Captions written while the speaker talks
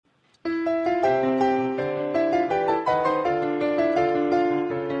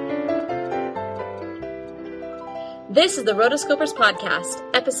This is the Rotoscopers Podcast,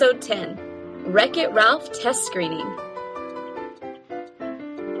 Episode 10, Wreck-It Ralph Test Screening.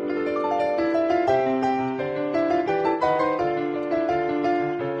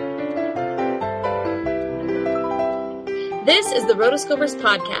 This is the Rotoscopers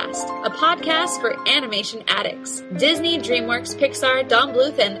Podcast, a podcast for animation addicts. Disney, DreamWorks, Pixar, Don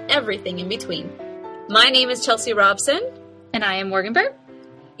Bluth, and everything in between. My name is Chelsea Robson. And I am Morgan Burr.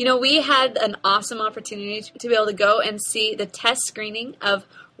 You know, we had an awesome opportunity to be able to go and see the test screening of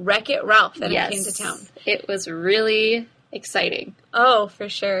Wreck-It Ralph that it came to town. It was really exciting. Oh, for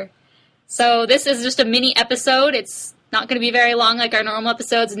sure. So this is just a mini episode. It's not going to be very long like our normal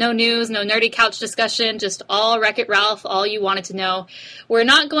episodes. No news, no nerdy couch discussion, just all Wreck-It Ralph, all you wanted to know. We're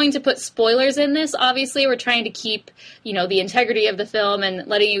not going to put spoilers in this, obviously. We're trying to keep, the integrity of the film and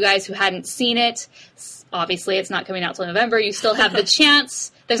letting you guys who hadn't seen it. Obviously, it's not coming out till November. You still have the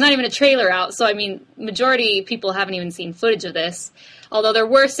chance. There's not even a trailer out, so majority people haven't even seen footage of this. Although there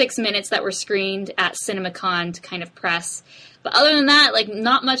were 6 minutes that were screened at CinemaCon to kind of press. But other than that,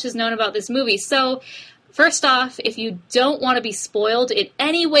 not much is known about this movie. So, first off, if you don't want to be spoiled in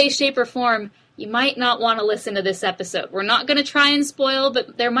any way, shape, or form, you might not want to listen to this episode. We're not going to try and spoil,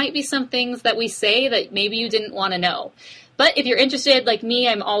 but there might be some things that we say that maybe you didn't want to know. But if you're interested, like me,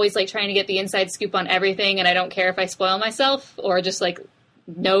 I'm always trying to get the inside scoop on everything, and I don't care if I spoil myself or just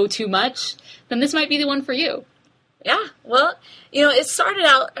know too much, then this might be the one for you. Yeah, well, it started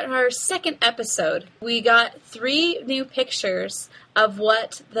out in our second episode. We got 3 new pictures of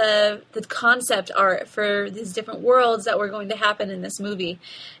what the concept art for these different worlds that were going to happen in this movie.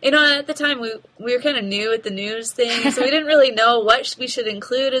 At the time, we were kind of new at the news thing, so we didn't really know what we should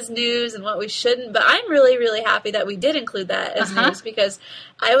include as news and what we shouldn't, but I'm really, really happy that we did include that as news because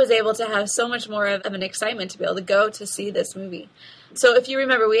I was able to have so much more of an excitement to be able to go to see this movie. So if you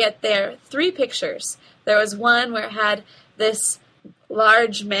remember, we had there 3 pictures. There was one where it had this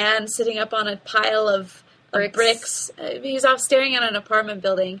large man sitting up on a pile of bricks. He's off staring at an apartment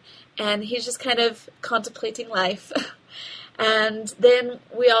building, and he's just kind of contemplating life. And then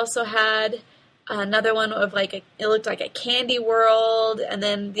we also had another one of it looked like a candy world, and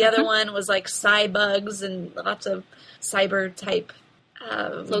then the other one was cybugs and lots of cyber type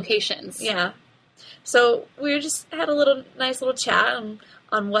locations. Yeah. So we just had a nice little chat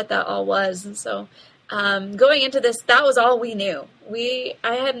on what that all was, and so going into this, that was all we knew.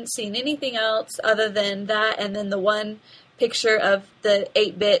 I hadn't seen anything else other than that, and then the one picture of the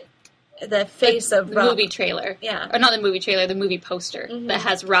 8-bit, the face of Ralph. Movie trailer. Yeah. Or not the movie trailer, the movie poster that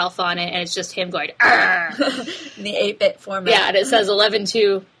has Ralph on it, and it's just him going, "Arr!" in the 8-bit format. Yeah, and it says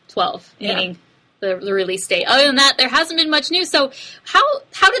 11/2/12, meaning the release date. Other than that, there hasn't been much news. So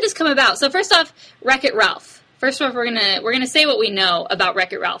how did this come about? So first off, Wreck-It Ralph. First off, we're gonna say what we know about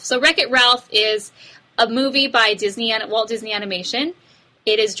Wreck-It Ralph. So Wreck-It Ralph is a movie by Walt Disney Animation.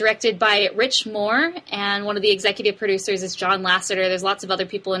 It is directed by Rich Moore, and one of the executive producers is John Lasseter. There's lots of other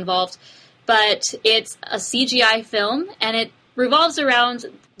people involved, but it's a CGI film, and it revolves around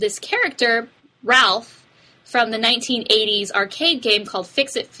this character, Ralph, from the 1980s arcade game called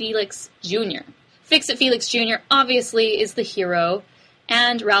Fix-It Felix Jr. Fix-It Felix Jr. obviously is the hero,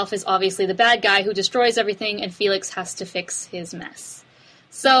 and Ralph is obviously the bad guy who destroys everything, and Felix has to fix his mess.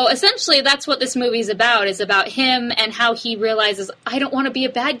 So essentially that's what this movie is about. It's about him and how he realizes, I don't want to be a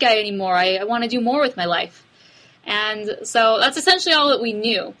bad guy anymore. I want to do more with my life. And so that's essentially all that we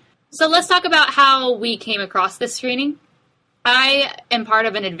knew. So let's talk about how we came across this screening. I am part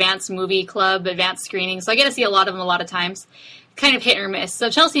of an advanced movie club, advanced screening, so I get to see a lot of them a lot of times. Kind of hit or miss. So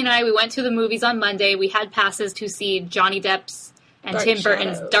Chelsea and I, we went to the movies on Monday. We had passes to see Johnny Depp's and Tim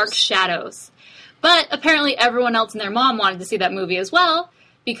Burton's Dark Shadows. But apparently everyone else and their mom wanted to see that movie as well,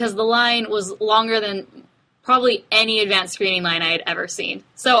 because the line was longer than probably any advanced screening line I had ever seen.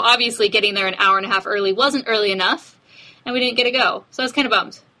 So obviously getting there an hour and a half early wasn't early enough, and we didn't get to go. So I was kind of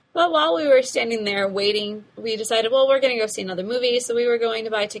bummed. Well, while we were standing there waiting, we decided, we're going to go see another movie, so we were going to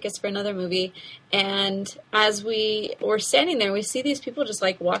buy tickets for another movie, and as we were standing there, we see these people just,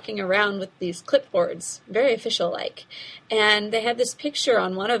 walking around with these clipboards, very official-like, and they had this picture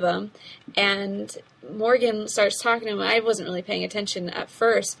on one of them, and Morgan starts talking to him. I wasn't really paying attention at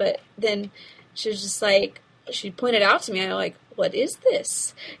first, but then she was just she pointed out to me, I'm like, what is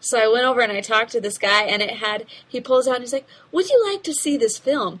this? So I went over and I talked to this guy, and he pulls out and he's like, would you like to see this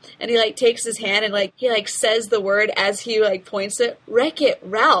film? And he takes his hand and he says the word as he points it, Wreck-It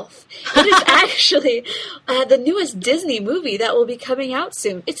Ralph. It is actually the newest Disney movie that will be coming out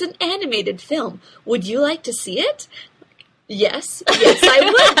soon. It's an animated film. Would you like to see it? Yes, I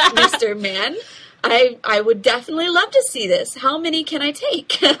would, Mr. Man. I would definitely love to see this. How many can I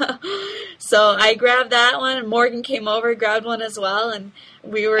take? So I grabbed that one, and Morgan came over, grabbed one as well, and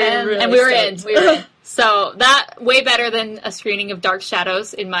we were We were in. So that, way better than a screening of Dark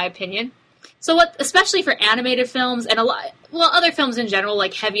Shadows, in my opinion. So what, especially for animated films and other films in general,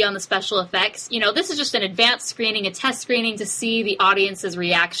 like heavy on the special effects, this is just an advanced screening, a test screening to see the audience's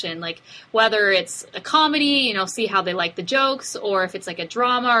reaction. Like, whether it's a comedy, see how they like the jokes, or if it's like a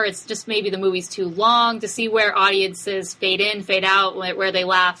drama, or it's just maybe the movie's too long, to see where audiences fade in, fade out, where they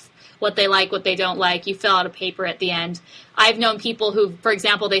laugh, what they like, what they don't like. You fill out a paper at the end. I've known people who, for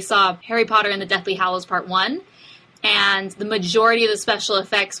example, they saw Harry Potter and the Deathly Hallows Part 1, and the majority of the special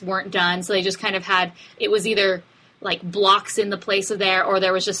effects weren't done, so they just kind of it was either like blocks in the place of there, or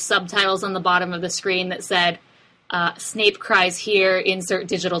there was just subtitles on the bottom of the screen that said, Snape cries here, insert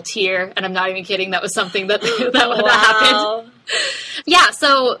digital tear, and I'm not even kidding, that was something that happened. Yeah,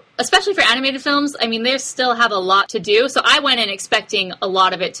 so, especially for animated films, they still have a lot to do, so I went in expecting a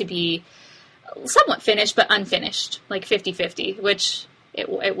lot of it to be somewhat finished, but unfinished, like 50-50, which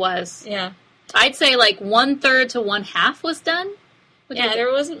it was. Yeah. I'd say like 1/3 to 1/2 was done.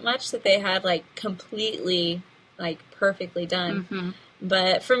 There wasn't much that they had like completely, like perfectly done. Mm-hmm.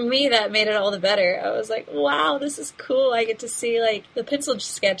 But for me, that made it all the better. I was like, wow, this is cool. I get to see like the pencil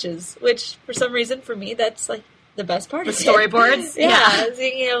sketches, which for some reason for me, that's like the best part of it. The storyboards? Yeah,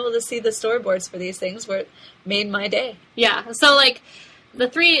 being able to see the storyboards for these things made my day. Yeah, so like the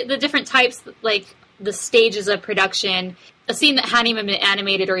different types, like the stages of production. A scene that hadn't even been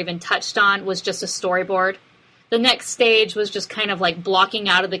animated or even touched on was just a storyboard. The next stage was just kind of like blocking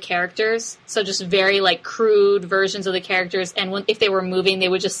out of the characters. So just very like crude versions of the characters. And if they were moving, they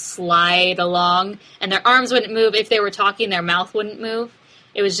would just slide along. And their arms wouldn't move. If they were talking, their mouth wouldn't move.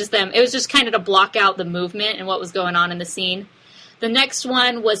 It was just them. It was just kind of to block out the movement and what was going on in the scene. The next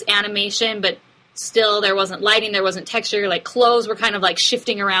one was animation, but still there wasn't lighting, there wasn't texture. Like clothes were kind of like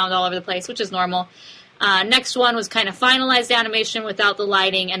shifting around all over the place, which is normal. Next one was kind of finalized animation without the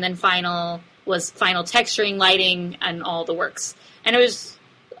lighting, and then final texturing, lighting, and all the works. And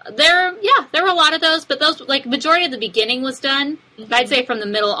there were a lot of those, but those, like, majority of the beginning was done. Mm-hmm. I'd say from the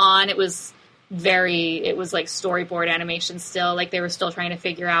middle on, it was like storyboard animation still. Like, they were still trying to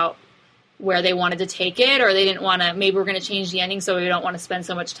figure out where they wanted to take it, or they didn't want to, maybe we're going to change the ending, so we don't want to spend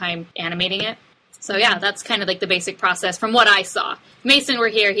so much time animating it. So yeah, that's kind of like the basic process from what I saw. If Mason were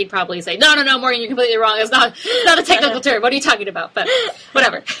here, he'd probably say, no, Morgan, you're completely wrong. It's not a technical term. What are you talking about? But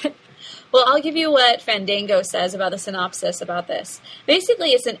whatever. Well, I'll give you what Fandango says about the synopsis about this. Basically,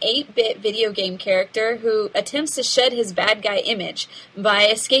 it's an 8-bit video game character who attempts to shed his bad guy image by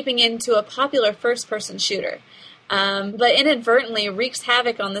escaping into a popular first-person shooter. But inadvertently wreaks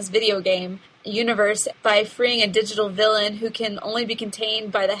havoc on this video game universe by freeing a digital villain who can only be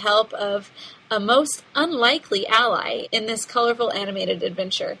contained by the help of a most unlikely ally in this colorful animated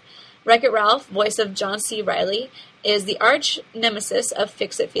adventure. Wreck-It Ralph, voice of John C. Reilly, is the arch nemesis of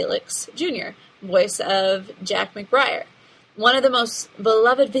Fix-It Felix Jr., voice of Jack McBrayer, one of the most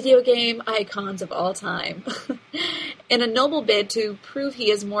beloved video game icons of all time. In a noble bid to prove he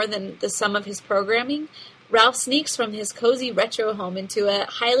is more than the sum of his programming, Ralph sneaks from his cozy retro home into a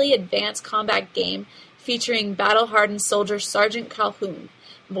highly advanced combat game featuring battle-hardened soldier Sergeant Calhoun,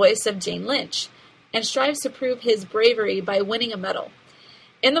 voice of Jane Lynch, and strives to prove his bravery by winning a medal.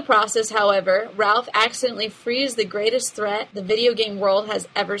 In the process, however, Ralph accidentally frees the greatest threat the video game world has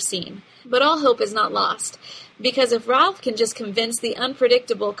ever seen. But all hope is not lost, because if Ralph can just convince the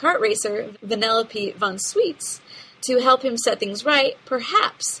unpredictable kart racer Vanellope von Sweets to help him set things right,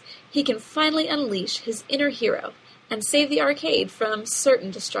 perhaps he can finally unleash his inner hero and save the arcade from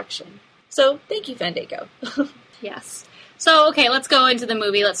certain destruction. So, thank you, Fandango. Yes. So, okay, let's go into the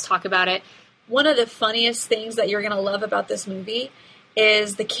movie. Let's talk about it. One of the funniest things that you're going to love about this movie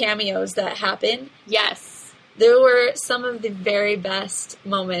is the cameos that happen. Yes. There were some of the very best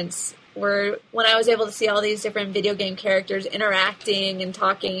moments when I was able to see all these different video game characters interacting and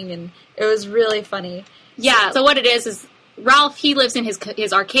talking, and it was really funny. Yeah, so what it is Ralph, he lives in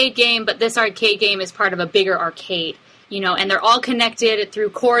his arcade game, but this arcade game is part of a bigger arcade, and they're all connected through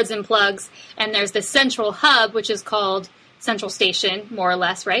cords and plugs, and there's this central hub, which is called Central Station, more or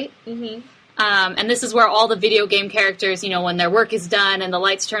less, right? Mm-hmm. And this is where all the video game characters, when their work is done and the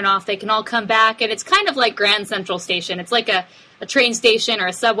lights turn off, they can all come back, and it's kind of like Grand Central Station. It's like a train station or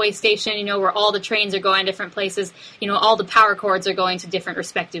a subway station, where all the trains are going different places. All the power cords are going to different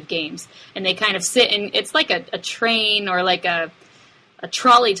respective games. And they kind of sit in, it's like a train or like a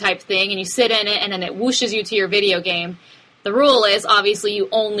trolley type thing, and you sit in it, and then it whooshes you to your video game. the rule is obviously you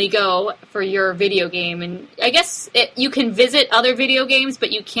only go for your video game, and I guess you can visit other video games,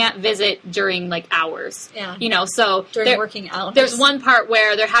 but you can't visit during like hours. Yeah. You know, so during working hours. There's one part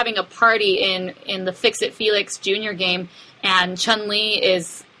where they're having a party in the Fix-It Felix Jr. game, and Chun-Li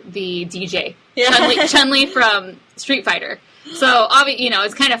is the DJ. Yeah. Chun-Li from Street Fighter. So, you know,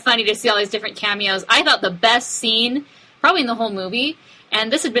 it's kind of funny to see all these different cameos. I thought the best scene, probably in the whole movie,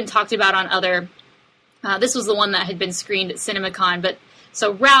 and this had been talked about on other... this was the one that had been screened at CinemaCon, but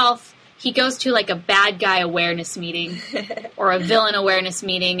so Ralph, he goes to like a bad guy awareness meeting or a villain awareness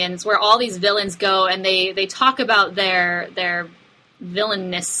meeting, and it's where all these villains go, and they talk about their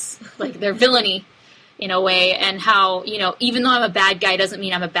villainness, like their villainy in a way, and how, you know, even though I'm a bad guy doesn't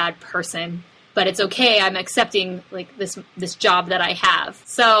mean I'm a bad person. But it's okay, I'm accepting, like, this job that I have.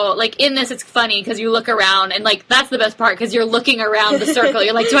 So, like, in this, it's funny, because you look around, and, like, that's the best part, because you're looking around the circle.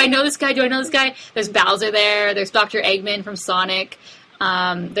 You're like, do I know this guy? Do I know this guy? There's Bowser there. There's Dr. Eggman from Sonic.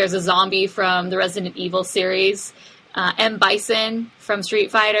 There's a zombie from the Resident Evil series. M. Bison from Street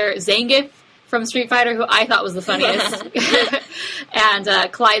Fighter. Zangief from Street Fighter, who I thought was the funniest.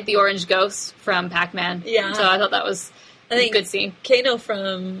 And Clyde the Orange Ghost from Pac-Man. Yeah. So I thought that was a good scene. Kano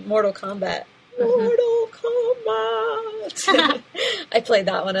from Mortal Kombat. Mortal Kombat. I played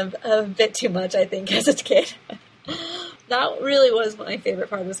that one a bit too much, I think, as a kid. That really was my favorite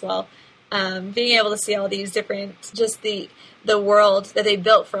part as well. Being able to see all these different, just the world that they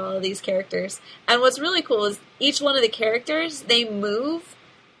built for all of these characters. And what's really cool is each one of the characters, they move,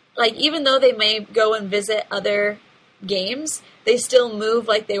 like, even though they may go and visit other games, they still move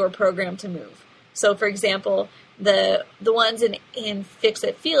like they were programmed to move. So, for example, the ones in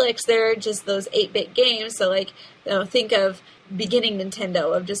Fix-It Felix, they're just those 8-bit games. So, like, you know, think of beginning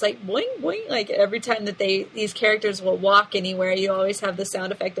Nintendo, of just like boing, boing. Like, every time that these characters will walk anywhere, you always have the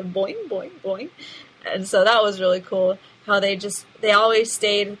sound effect of boing, boing, boing. And so that was really cool. How they always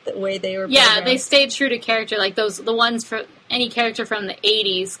stayed the way they were programmed. Yeah, they stayed true to character. Like the ones for any character from the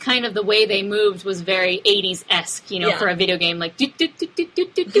 80s, kind of the way they moved was very 80s-esque, you know, for a video game. Like, doot, doot, doot, doot,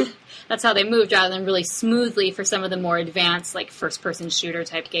 doot, doot, doot. That's how they moved, rather than really smoothly for some of the more advanced, like, first-person shooter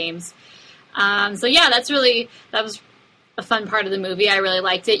type games. So yeah, that was a fun part of the movie. I really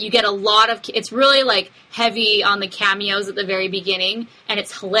liked it. You get a lot of... It's really, like, heavy on the cameos at the very beginning, and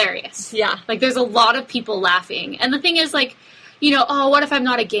it's hilarious. Yeah. Like, there's a lot of people laughing. And the thing is, like, you know, oh, what if I'm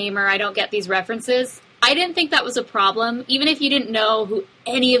not a gamer? I don't get these references. I didn't think that was a problem. Even if you didn't know who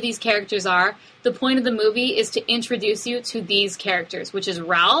any of these characters are, the point of the movie is to introduce you to these characters, which is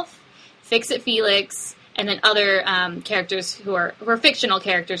Ralph, Fix-It Felix, and then other characters who are fictional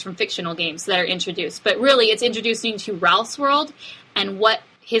characters from fictional games that are introduced. But really, it's introducing you to Ralph's world and what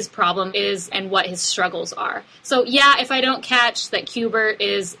his problem is and what his struggles are. So yeah, if I don't catch that Q*bert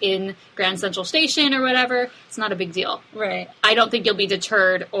is in Grand Central Station or whatever, it's not a big deal. Right. I don't think you'll be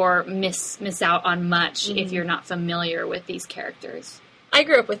deterred or miss out on much if you're not familiar with these characters. I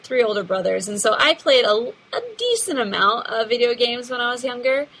grew up with 3 older brothers, and so I played a decent amount of video games when I was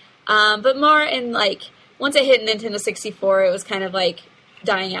younger. But more in, like, once I hit Nintendo 64, it was kind of, like,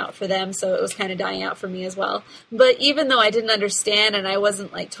 dying out for them, so it was kind of dying out for me as well. But even though I didn't understand and I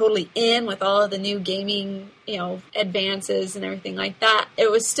wasn't, like, totally in with all of the new gaming, you know, advances and everything like that, it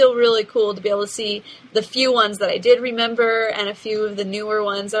was still really cool to be able to see the few ones that I did remember and a few of the newer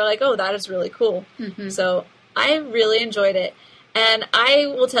ones that are like, oh, that is really cool. Mm-hmm. So I really enjoyed it. And I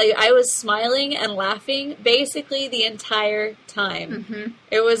will tell you, I was smiling and laughing basically the entire time. Mm-hmm.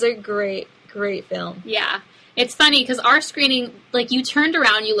 It was a great, great film. Yeah. It's funny because our screening, like, you turned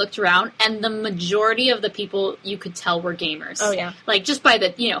around, you looked around, and the majority of the people you could tell were gamers. Oh, yeah. Like, just by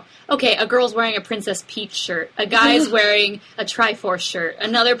the, you know, okay, a girl's wearing a Princess Peach shirt, a guy's wearing a Triforce shirt,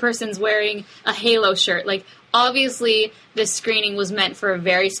 another person's wearing a Halo shirt. Like, obviously, this screening was meant for a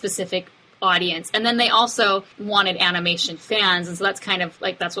very specific audience. And then they also wanted animation fans, and so that's kind of,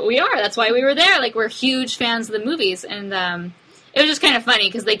 like, that's what we are. That's why we were there. Like, we're huge fans of the movies. And it was just kind of funny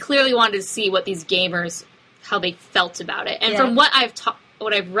because they clearly wanted to see what these gamers... how they felt about it. And from what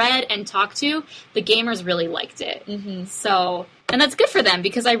I've read and talked to, the gamers really liked it. Mm-hmm. So, and that's good for them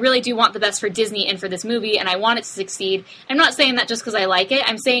because I really do want the best for Disney and for this movie, and I want it to succeed. I'm not saying that just because I like it.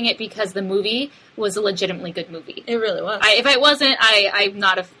 I'm saying it because the movie was a legitimately good movie. It really was. If I wasn't, I'm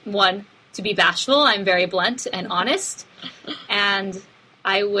not one to be bashful. I'm very blunt and honest. And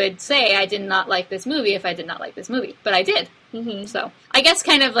I would say I did not like this movie if I did not like this movie. But I did. Mm-hmm. So, I guess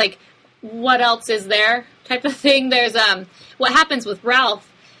kind of like, what else is there type of thing. There's what happens with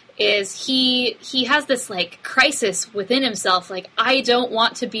Ralph is he has this, like, crisis within himself, like, I don't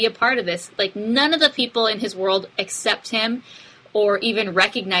want to be a part of this. Like, none of the people in his world accept him or even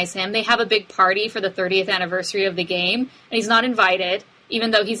recognize him. They have a big party for the 30th anniversary of the game, and he's not invited,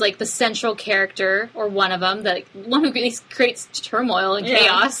 even though he's like the central character, or one of them, the one who creates turmoil and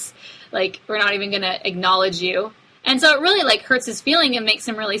chaos. Like, we're not even going to acknowledge you. And so it really, like, hurts his feeling and makes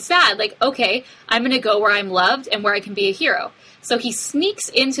him really sad. Like, okay, I'm going to go where I'm loved and where I can be a hero. So he sneaks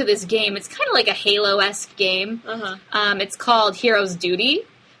into this game. It's kind of like a Halo-esque game. It's called Hero's Duty.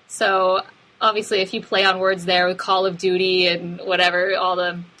 So obviously, if you play on words there with Call of Duty and whatever, all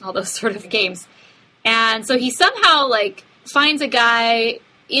those sort of games. And so he somehow, like, finds a guy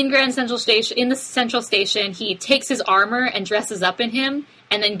in the Central Station. He takes his armor and dresses up in him,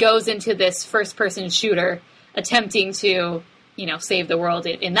 and then goes into this first-person shooter, attempting to, save the world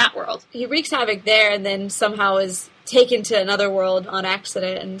in that world. He wreaks havoc there, and then somehow is taken to another world on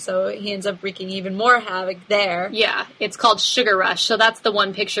accident, and so he ends up wreaking even more havoc there. Yeah, it's called Sugar Rush, so that's the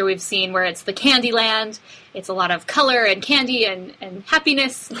one picture we've seen where it's the candy land. It's a lot of color and candy and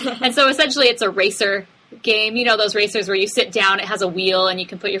happiness, and so essentially it's a racer game. You know those racers where you sit down, it has a wheel, and you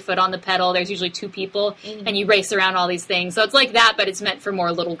can put your foot on the pedal. There's usually 2 people, and you race around all these things. So it's like that, but it's meant for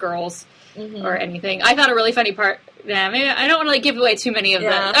more little girls or anything. I thought a really funny part... Yeah, maybe I don't want to give away too many of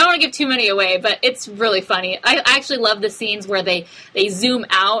them. I don't want to give too many away, but it's really funny. I actually love the scenes where they zoom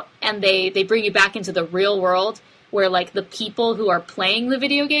out and they bring you back into the real world, where, like, the people who are playing the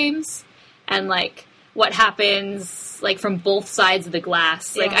video games and, like, what happens, like, from both sides of the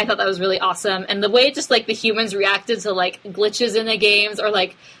glass. Like, I thought that was really awesome. And the way just, like, the humans reacted to, like, glitches in the games, or,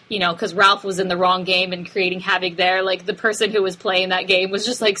 like, because Ralph was in the wrong game and creating havoc there. Like, the person who was playing that game was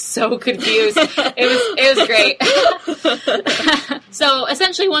just, like, so confused. It was great. So,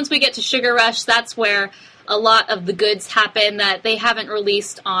 essentially, once we get to Sugar Rush, that's where a lot of the goods happen that they haven't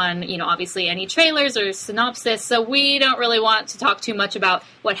released on, obviously any trailers or synopsis, so we don't really want to talk too much about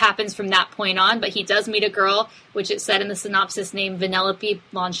what happens from that point on, but he does meet a girl, which it said in the synopsis, named Vanellope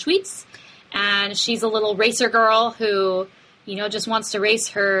von Schweetz, and she's a little racer girl who, just wants to race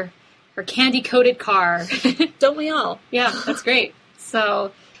her candy-coated car. Don't we all? Yeah, that's great.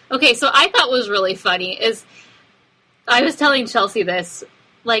 So, okay, so I thought was really funny is, I was telling Chelsea this,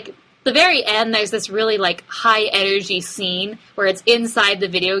 like, the very end, there's this really, like, high-energy scene where it's inside the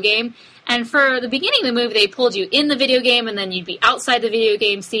video game. And for the beginning of the movie, they pulled you in the video game, and then you'd be outside the video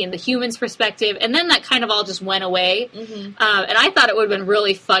game seeing the human's perspective. And then that kind of all just went away. And I thought it would have been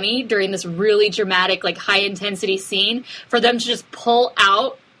really funny during this really dramatic, like, high-intensity scene for them to just pull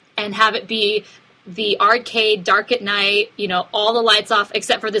out and have it be the arcade, dark at night, all the lights off,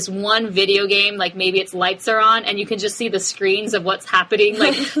 except for this one video game, like maybe its lights are on, and you can just see the screens of what's happening,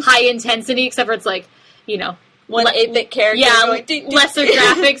 like high intensity, except for it's like, one 8-bit character going, ding, ding. Lesser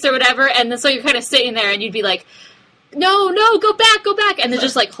graphics or whatever, and then so you're kind of sitting there, and you'd be like, no, go back, and then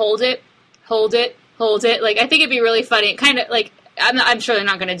just like hold it, like, I think it'd be really funny, kind of like, I'm sure they're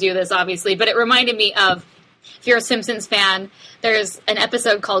not going to do this, obviously, but it reminded me of, if you're a Simpsons fan, there's an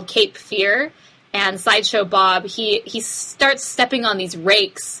episode called Cape Fear, and Sideshow Bob, he starts stepping on these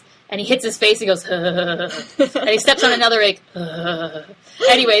rakes, and he hits his face, and he goes, and he steps on another rake,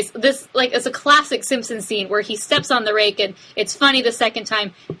 Anyways, this, like, it's a classic Simpsons scene where he steps on the rake, and it's funny the second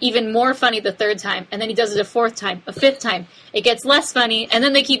time, even more funny the third time, and then he does it a 4th time, a 5th time. It gets less funny, and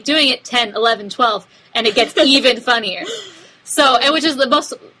then they keep doing it 10, 11, 12, and it gets even funnier. So, and which is the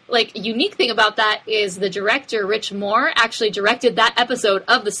most, like, unique thing about that is the director, Rich Moore, actually directed that episode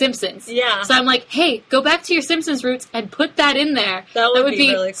of The Simpsons. Yeah. So I'm like, hey, go back to your Simpsons roots and put that in there. That would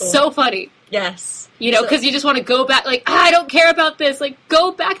be really cool. So funny. Yes. Because you just want to go back, like, I don't care about this. Like,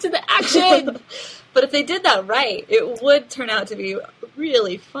 go back to the action. But if they did that right, it would turn out to be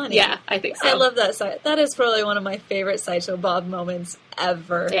really funny. Yeah, I think so. I love that. That is probably one of my favorite Sideshow Bob moments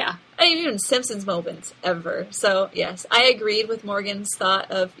ever. Yeah. I mean, even Simpsons moments ever. So, yes, I agreed with Morgan's thought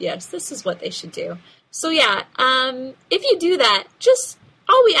of, yes, this is what they should do. So, yeah, if you do that, just,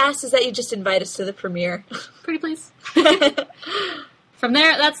 all we ask is that you just invite us to the premiere. Pretty please. From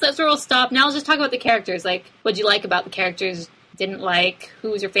there, that's where we'll stop. Now let's just talk about the characters. Like, what'd you like about the characters? Didn't like? Who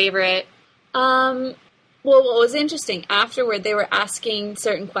was your favorite? Well, what was interesting, afterward, they were asking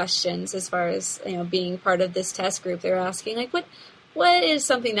certain questions as far as, being part of this test group. They were asking, like, what is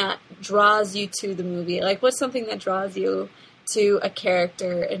something that draws you to the movie? Like, what's something that draws you to a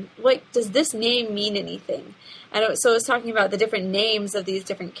character? And what does this name mean anything? And so it was talking about the different names of these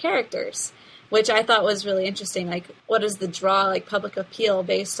different characters, which I thought was really interesting. Like, what is the draw, like, public appeal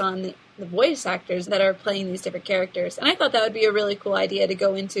based on the voice actors that are playing these different characters? And I thought that would be a really cool idea to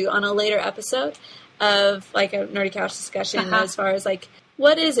go into on a later episode of, like, a Nerdy Couch discussion as far as, like,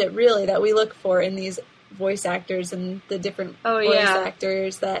 what is it really that we look for in these voice actors and the different Oh, voice yeah.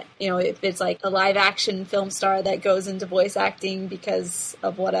 actors that, you know, if it's like a live action film star that goes into voice acting because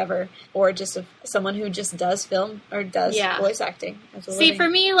of whatever, or just someone who just does film or does Yeah. voice acting as a See, living. for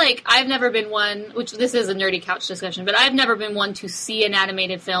me, like, I've never been one, which this is a nerdy couch discussion, but I've never been one to see an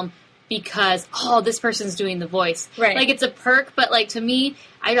animated film because, oh, this person's doing the voice. Right. Like, it's a perk, but, like, to me,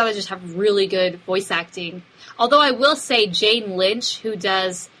 I'd rather just have really good voice acting. Although I will say Jane Lynch, who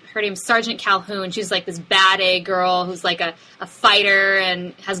does, her name's Sergeant Calhoun, she's like this bad A girl who's like a fighter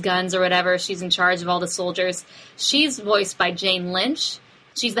and has guns or whatever. She's in charge of all the soldiers. She's voiced by Jane Lynch.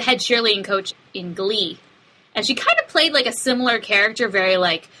 She's the head cheerleading coach in Glee. And she kind of played like a similar character, very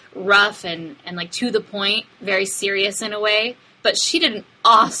like rough and like to the point, very serious in a way. But she did an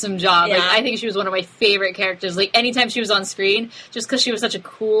awesome job. Yeah. Like, I think she was one of my favorite characters. Like, anytime she was on screen, just because she was such a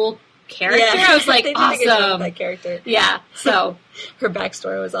cool character, I was like, They did a good job with awesome. that character. Yeah, so, Her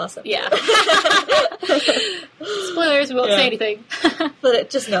backstory was awesome. yeah. Spoilers, we won't Yeah. say anything. But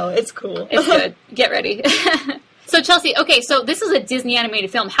just know, it's cool. It's good. Get ready. So, Chelsea, okay, so this is a Disney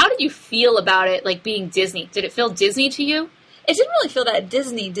animated film. How did you feel about it, like, being Disney? Did it feel Disney to you? It didn't really feel that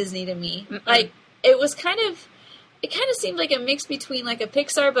Disney to me. Mm-mm. Like, it kind of seemed like a mix between like a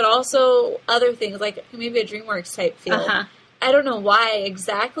Pixar, but also other things, like maybe a DreamWorks type feel. Uh-huh. I don't know why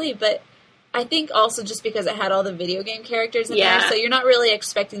exactly, but I think also just because it had all the video game characters in Yeah. there, so you're not really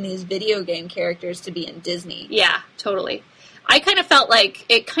expecting these video game characters to be in Disney. Yeah, totally. I kind of felt like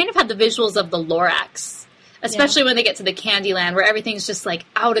it kind of had the visuals of the Lorax, especially when they get to the Candyland, where everything's just like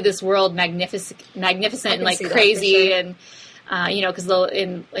out of this world, magnificent, and like see that crazy, for sure. and you know, because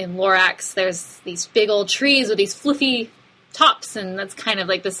in Lorax there's these big old trees with these fluffy tops, and that's kind of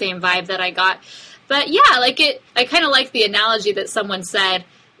like the same vibe that I got. But yeah, like I kind of like the analogy that someone said.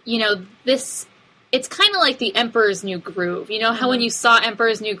 You know, it's kind of like the Emperor's New Groove. You know how when you saw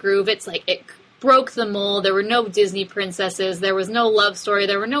Emperor's New Groove, it's like it broke the mold. There were no Disney princesses. There was no love story.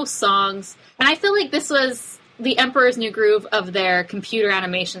 There were no songs. And I feel like this was the Emperor's New Groove of their computer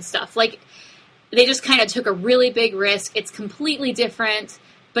animation stuff. Like, they just kind of took a really big risk. It's completely different,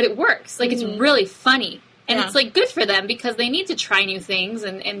 but it works. Like, it's really funny. And Yeah. it's, like, good for them because they need to try new things.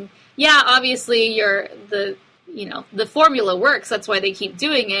 And yeah, obviously, the formula works. That's why they keep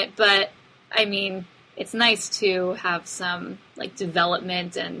doing it. But, I mean, it's nice to have some, like,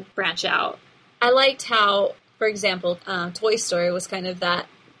 development and branch out. I liked how, for example, Toy Story was kind of that.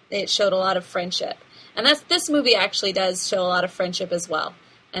 It showed a lot of friendship, and this movie actually does show a lot of friendship as well.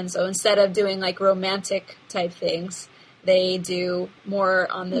 And so instead of doing like romantic type things, they do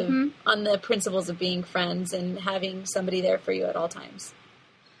more on the principles of being friends and having somebody there for you at all times.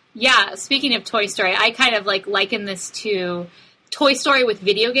 Yeah, speaking of Toy Story, I kind of like liken this to Toy Story with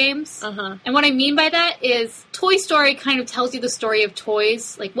video games. Uh-huh. And what I mean by that is Toy Story kind of tells you the story of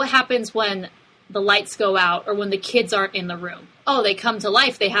toys, like what happens when the lights go out or when the kids aren't in the room. Oh, they come to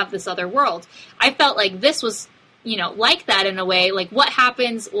life, they have this other world. I felt like this was, you know, like that in a way. Like, what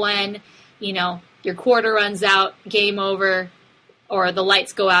happens when, you know, your quarter runs out, game over, or the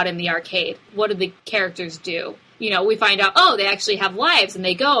lights go out in the arcade? What do the characters do? You know, we find out, oh, they actually have lives, and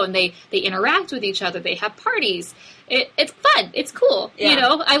they go, and they interact with each other, they have parties. It's fun. It's cool. Yeah. You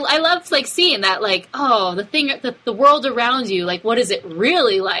know, I love, like, seeing that, like, oh, the world around you, like, what is it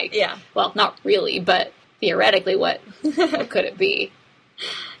really like? Yeah. Well, not really, but theoretically, what could it be?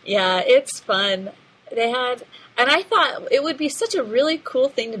 Yeah, it's fun. And I thought it would be such a really cool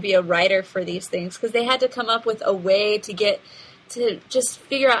thing to be a writer for these things, because they had to come up with a way to just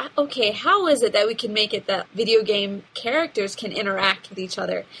figure out, okay, how is it that we can make it that video game characters can interact with each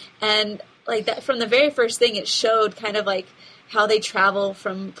other? And like that, from the very first thing, it showed kind of like how they travel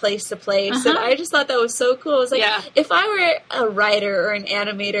from place to place. And I just thought that was so cool. It was like, Yeah. if I were a writer or an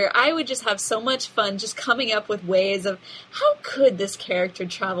animator, I would just have so much fun just coming up with ways of how could this character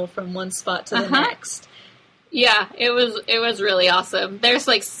travel from one spot to the next. Yeah, it was really awesome. There's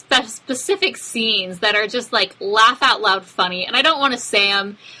like specific scenes that are just like laugh out loud funny, and I don't want to say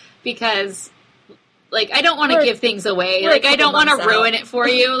them because like I don't want to give things away. Like I don't want to ruin it for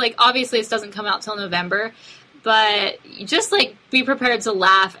you. Like obviously this doesn't come out till November, but just like be prepared to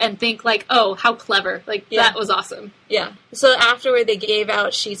laugh and think like, oh, how clever! Like that was awesome. Yeah. So afterward, they gave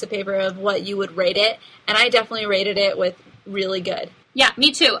out sheets of paper of what you would rate it, and I definitely rated it with really good. Yeah,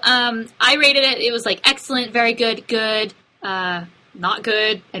 me too. I rated it. It was like excellent, very good, good, not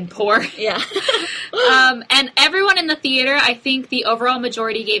good, and poor. Yeah. And everyone in the theater, I think the overall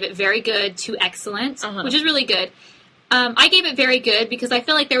majority gave it very good to excellent, which is really good. I gave it very good because I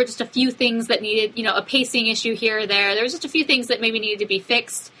feel like there were just a few things that needed, you know, a pacing issue here or there. There was just a few things that maybe needed to be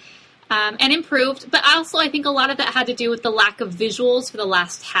fixed. and improved. But also, I think a lot of that had to do with the lack of visuals for the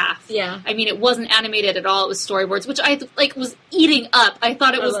last half. Yeah. I mean, it wasn't animated at all. It was storyboards, which I, was eating up. I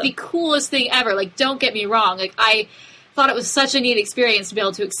thought it was the coolest thing ever. Don't get me wrong. I thought it was such a neat experience to be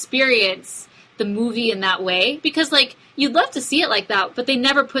able to experience the movie in that way. Because, you'd love to see it like that, but they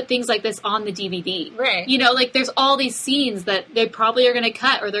never put things like this on the DVD. Right. There's all these scenes that they probably are going to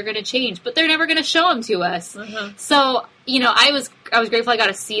cut or they're going to change, but they're never going to show them to us. Mm-hmm. So, I was grateful I got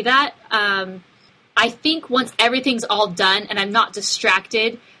to see that. I think once everything's all done and I'm not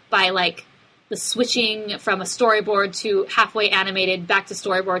distracted by, the switching from a storyboard to halfway animated, back to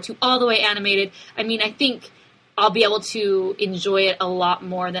storyboard to all the way animated, I think I'll be able to enjoy it a lot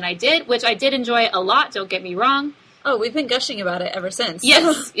more than I did, which I did enjoy it a lot, don't get me wrong. Oh, we've been gushing about it ever since.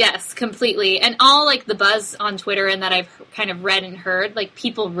 Yes, completely. And all, the buzz on Twitter and that I've kind of read and heard,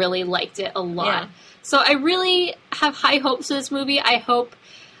 people really liked it a lot. Yeah. So I really have high hopes for this movie. I hope...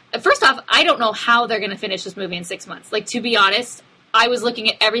 First off, I don't know how they're going to finish this movie in 6 months. To be honest, I was looking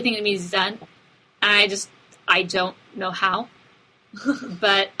at everything that he's done, and I don't know how.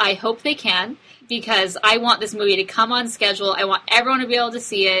 But I hope they can, because I want this movie to come on schedule. I want everyone to be able to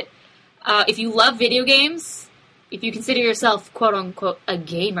see it. If you love video games... If you consider yourself, quote-unquote, a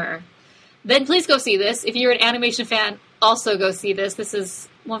gamer, then please go see this. If you're an animation fan, also go see this. This is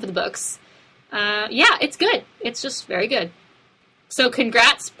one for the books. It's good. It's just very good. So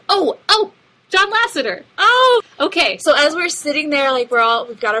congrats. Oh, John Lasseter. Oh! Okay. So as we're sitting there, we've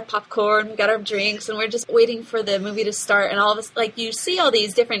got our popcorn, we've got our drinks, and we're just waiting for the movie to start, and all of us, you see all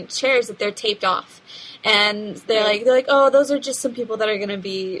these different chairs that they're taped off. And they're like, oh, those are just some people that are going to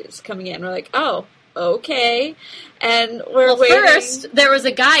be coming in. We're like, oh. Okay, and we're waiting. First, there was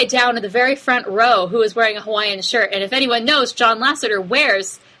a guy down in the very front row who was wearing a Hawaiian shirt, and if anyone knows, John Lasseter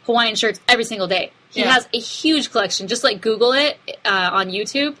wears Hawaiian shirts every single day. He has a huge collection. Just Google it on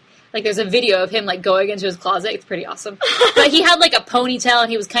YouTube. There's a video of him going into his closet. It's pretty awesome. But he had a ponytail and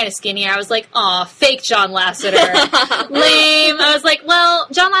he was kind of skinny. I was like, aw, fake John Lasseter, lame. I was like, well,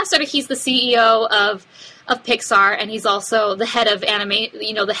 John Lasseter, he's the CEO of Pixar, and he's also the head of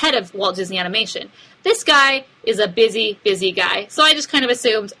the head of Walt Disney Animation. This guy is a busy, busy guy. So I just kind of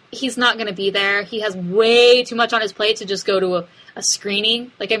assumed he's not going to be there. He has way too much on his plate to just go to a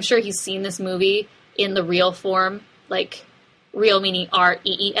screening. I'm sure he's seen this movie in the real form, real meaning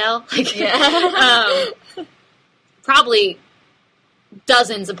REEL. Probably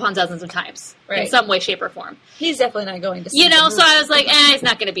dozens upon dozens of times in some way, shape, or form. He's definitely not going to see so I was like, he's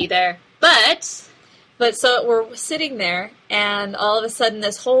not going to be there. But so we're sitting there, and all of a sudden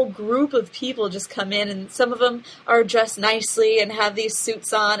this whole group of people just come in, and some of them are dressed nicely and have these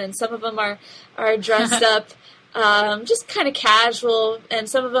suits on, and some of them are dressed up just kind of casual, and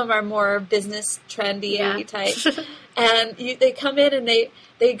some of them are more business trendy type. And they come in, and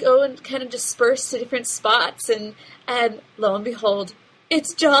they go and kind of disperse to different spots, and lo and behold,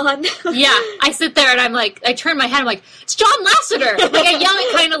 it's John. I sit there and I turn my head, I'm like, it's John Lasseter! I yell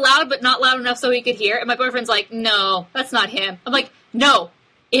it kind of loud, but not loud enough so he could hear. And my boyfriend's like, no, that's not him. I'm like, no,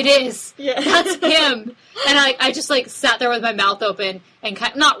 it is. Yeah. That's him. And I just sat there with my mouth open and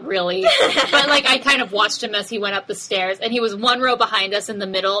not really, but I kind of watched him as he went up the stairs. And he was one row behind us in the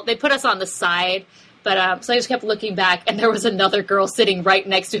middle. They put us on the side. But, so I just kept looking back, and there was another girl sitting right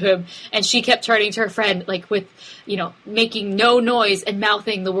next to him, and she kept turning to her friend, with, making no noise and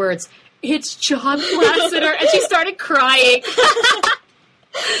mouthing the words, it's John Lasseter, and she started crying.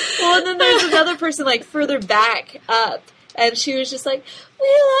 Well, and then there's another person, further back up, and she was just like, we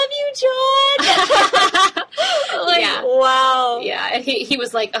love you, John! Wow. Yeah, and he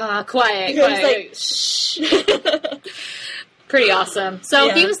was like, quiet. He was like, shh. Pretty awesome. So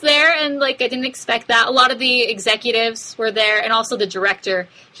he was there, and I didn't expect that. A lot of the executives were there, and also the director.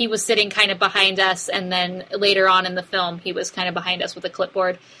 He was sitting kind of behind us, and then later on in the film, he was kind of behind us with a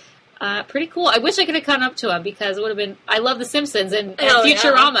clipboard. Pretty cool. I wish I could have come up to him, because it would have been... I love The Simpsons and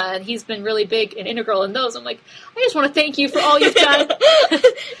Futurama, and he's been really big and integral in those. I'm like, I just want to thank you for all you've done.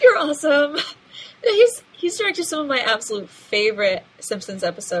 You're awesome. He's directed some of my absolute favorite Simpsons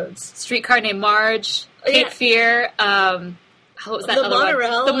episodes. Streetcar Named Marge, Cape Fear, what was that the other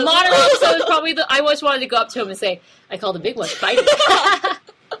monorail. One? The monorail episode is probably I always wanted to go up to him and say, I call the big one Spidey.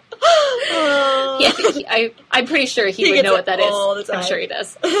 I'm pretty sure he would know what that is. I'm sure he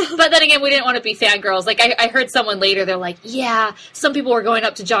does. But then again, we didn't want to be fangirls. I heard someone later, they're like, yeah, some people were going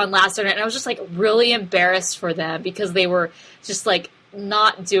up to John Lasseter, and I was just really embarrassed for them, because they were just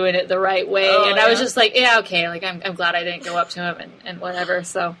not doing it the right way. I was just like, yeah, okay, I'm glad I didn't go up to him and whatever,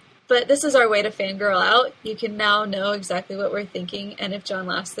 so... But this is our way to fangirl out. You can now know exactly what we're thinking, and if John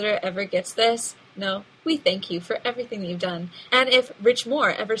Lasseter ever gets this, we thank you for everything that you've done. And if Rich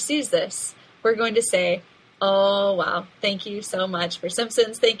Moore ever sees this, we're going to say, oh, wow, thank you so much for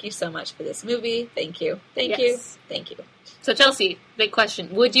Simpsons. Thank you so much for this movie. Thank you. Thank you. Thank you. So, Chelsea, big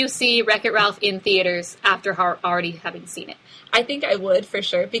question. Would you see Wreck-It Ralph in theaters after already having seen it? I think I would, for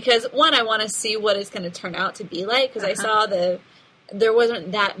sure. Because, one, I want to see what it's going to turn out to be like. Because I saw there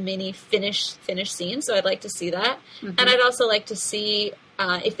wasn't that many finished scenes, so I'd like to see that. Mm-hmm. And I'd also like to see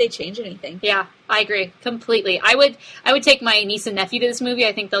if they change anything. Yeah, I agree completely. I would take my niece and nephew to this movie.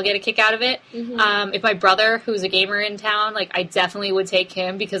 I think they'll get a kick out of it. Mm-hmm. If my brother, who's a gamer in town, I definitely would take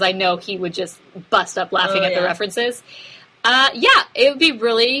him because I know he would just bust up laughing at the references. It'd be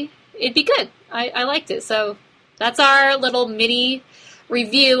good. I liked it. So that's our little mini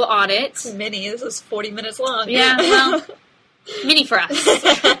review on it. It's mini. This is 40 minutes long. Yeah, well, mini for us.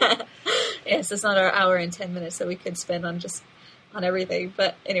 Yes, it's not our hour and 10 minutes that we could spend on everything.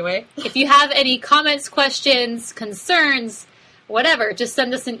 But anyway. If you have any comments, questions, concerns, whatever, just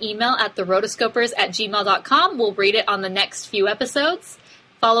send us an email at therotoscopers@gmail.com. We'll read it on the next few episodes.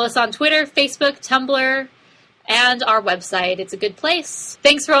 Follow us on Twitter, Facebook, Tumblr, and our website. It's a good place.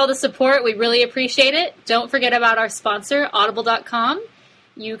 Thanks for all the support. We really appreciate it. Don't forget about our sponsor, Audible.com.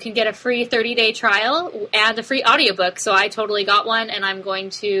 You can get a free 30-day trial and a free audiobook. So I totally got one, and I'm going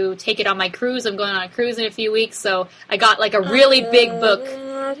to take it on my cruise. I'm going on a cruise in a few weeks, so I got a really big book.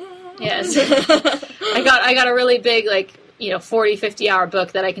 Yes. I got a really big 40, 50-hour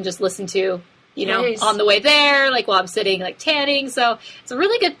book that I can just listen to, nice. On the way there, while I'm sitting, tanning. So it's a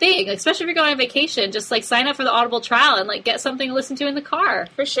really good thing, especially if you're going on vacation. Just, sign up for the Audible trial and, get something to listen to in the car.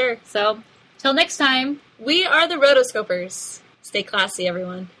 For sure. So, till next time. We are the Rotoscopers. Stay classy,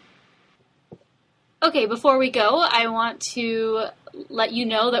 everyone. Okay, before we go, I want to let you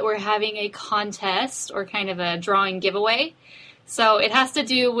know that we're having a contest or kind of a drawing giveaway. So it has to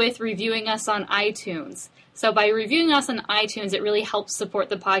do with reviewing us on iTunes. So by reviewing us on iTunes, it really helps support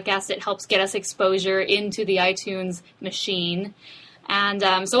the podcast. It helps get us exposure into the iTunes machine. And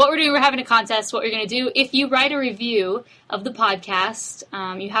so what we're doing, we're having a contest. What we're going to do, if you write a review of the podcast,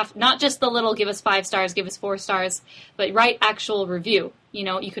 you have not just the little give us 5 stars, give us 4 stars, but write actual review.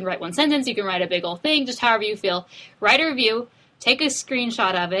 You can write one sentence, you can write a big old thing, just however you feel. Write a review, take a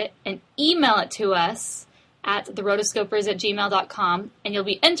screenshot of it, and email it to us at therotoscopers@gmail.com, and you'll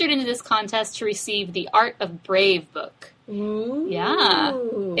be entered into this contest to receive the Art of Brave book. Ooh. Yeah.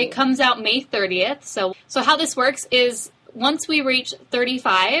 It comes out May 30th. So how this works is, once we reach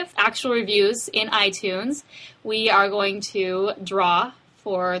 35 actual reviews in iTunes, we are going to draw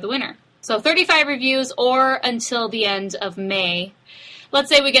for the winner. So 35 reviews or until the end of May. Let's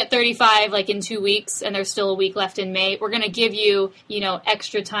say we get 35 in 2 weeks and there's still a week left in May. We're going to give you,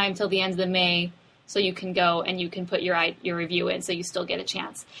 extra time till the end of the May so you can go and you can put your review in so you still get a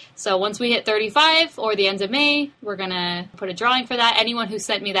chance. So once we hit 35 or the end of May, we're going to put a drawing for that. Anyone who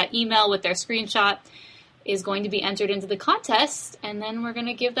sent me that email with their screenshot is going to be entered into the contest, and then we're going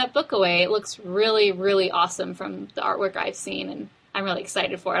to give that book away. It looks really, really awesome from the artwork I've seen, and I'm really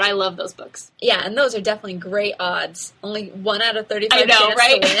excited for it. I love those books. Yeah, and those are definitely great odds. Only 1 out of 35 I know, chance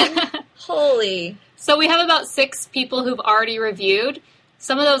right? to win. Holy. So we have about 6 people who've already reviewed.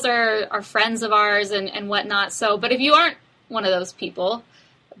 Some of those are friends of ours and whatnot. But if you aren't one of those people,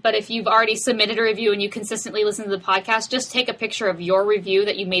 but if you've already submitted a review and you consistently listen to the podcast, just take a picture of your review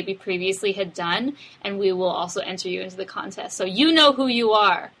that you maybe previously had done, and we will also enter you into the contest. So you know who you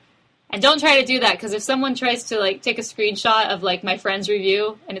are. And don't try to do that, because if someone tries to take a screenshot of my friend's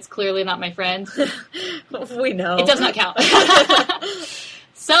review and it's clearly not my friend, we know. It does not count.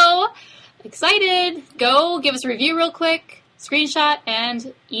 So, excited. Go give us a review real quick, screenshot,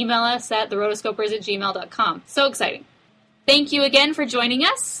 and email us at therotoscopers@gmail.com. So exciting. Thank you again for joining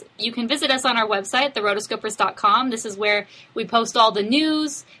us. You can visit us on our website, therotoscopers.com. This is where we post all the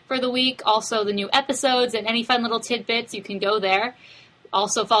news for the week, also the new episodes, and any fun little tidbits. You can go there.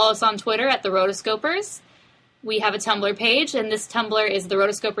 Also follow us on Twitter at therotoscopers. We have a Tumblr page, and this Tumblr is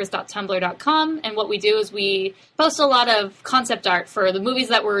therotoscopers.tumblr.com. And what we do is we post a lot of concept art for the movies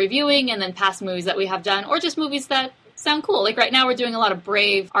that we're reviewing and then past movies that we have done, or just movies that sound cool. Right now we're doing a lot of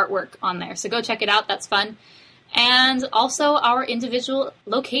Brave artwork on there, so go check it out. That's fun. And also our individual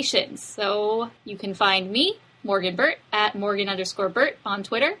locations. So you can find me, Morgan Burt, at Morgan_Burt on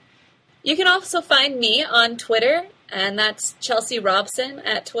Twitter. You can also find me on Twitter, and that's Chelsea Robson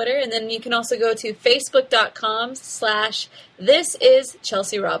at Twitter. And then you can also go to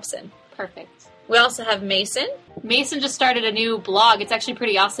facebook.com/thisisChelseaRobson. Perfect. We also have Mason. Mason just started a new blog. It's actually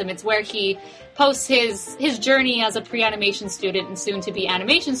pretty awesome. It's where he posts his journey as a pre-animation student and soon to be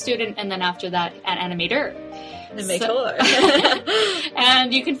animation student, and then after that, an animator.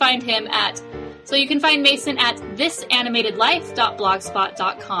 And you can find him you can find Mason at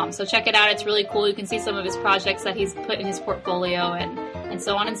thisanimатedlife.blogspot.com. So check it out. It's really cool. You can see some of his projects that he's put in his portfolio and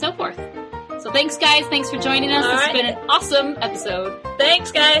so on and so forth. So thanks, guys. Thanks for joining us. This has been an awesome episode.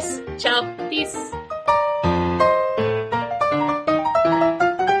 Thanks, guys. Ciao. Peace.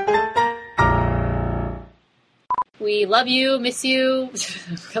 We love you, miss you.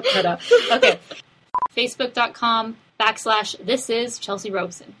 Cut that out. Okay. Facebook.com/this is Chelsea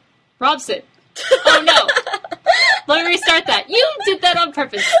Robson. Robson. Oh no. Let me restart that. You did that on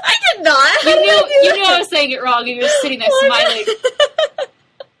purpose. I did not. You knew I was saying it wrong and you were just sitting there smiling.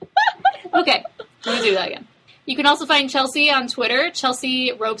 Okay. Let me do that again. You can also find Chelsea on Twitter,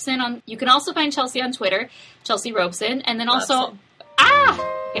 Chelsea Robson you can also find Chelsea on Twitter, Chelsea Robson, and then also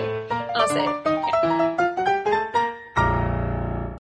Okay. I'll say it.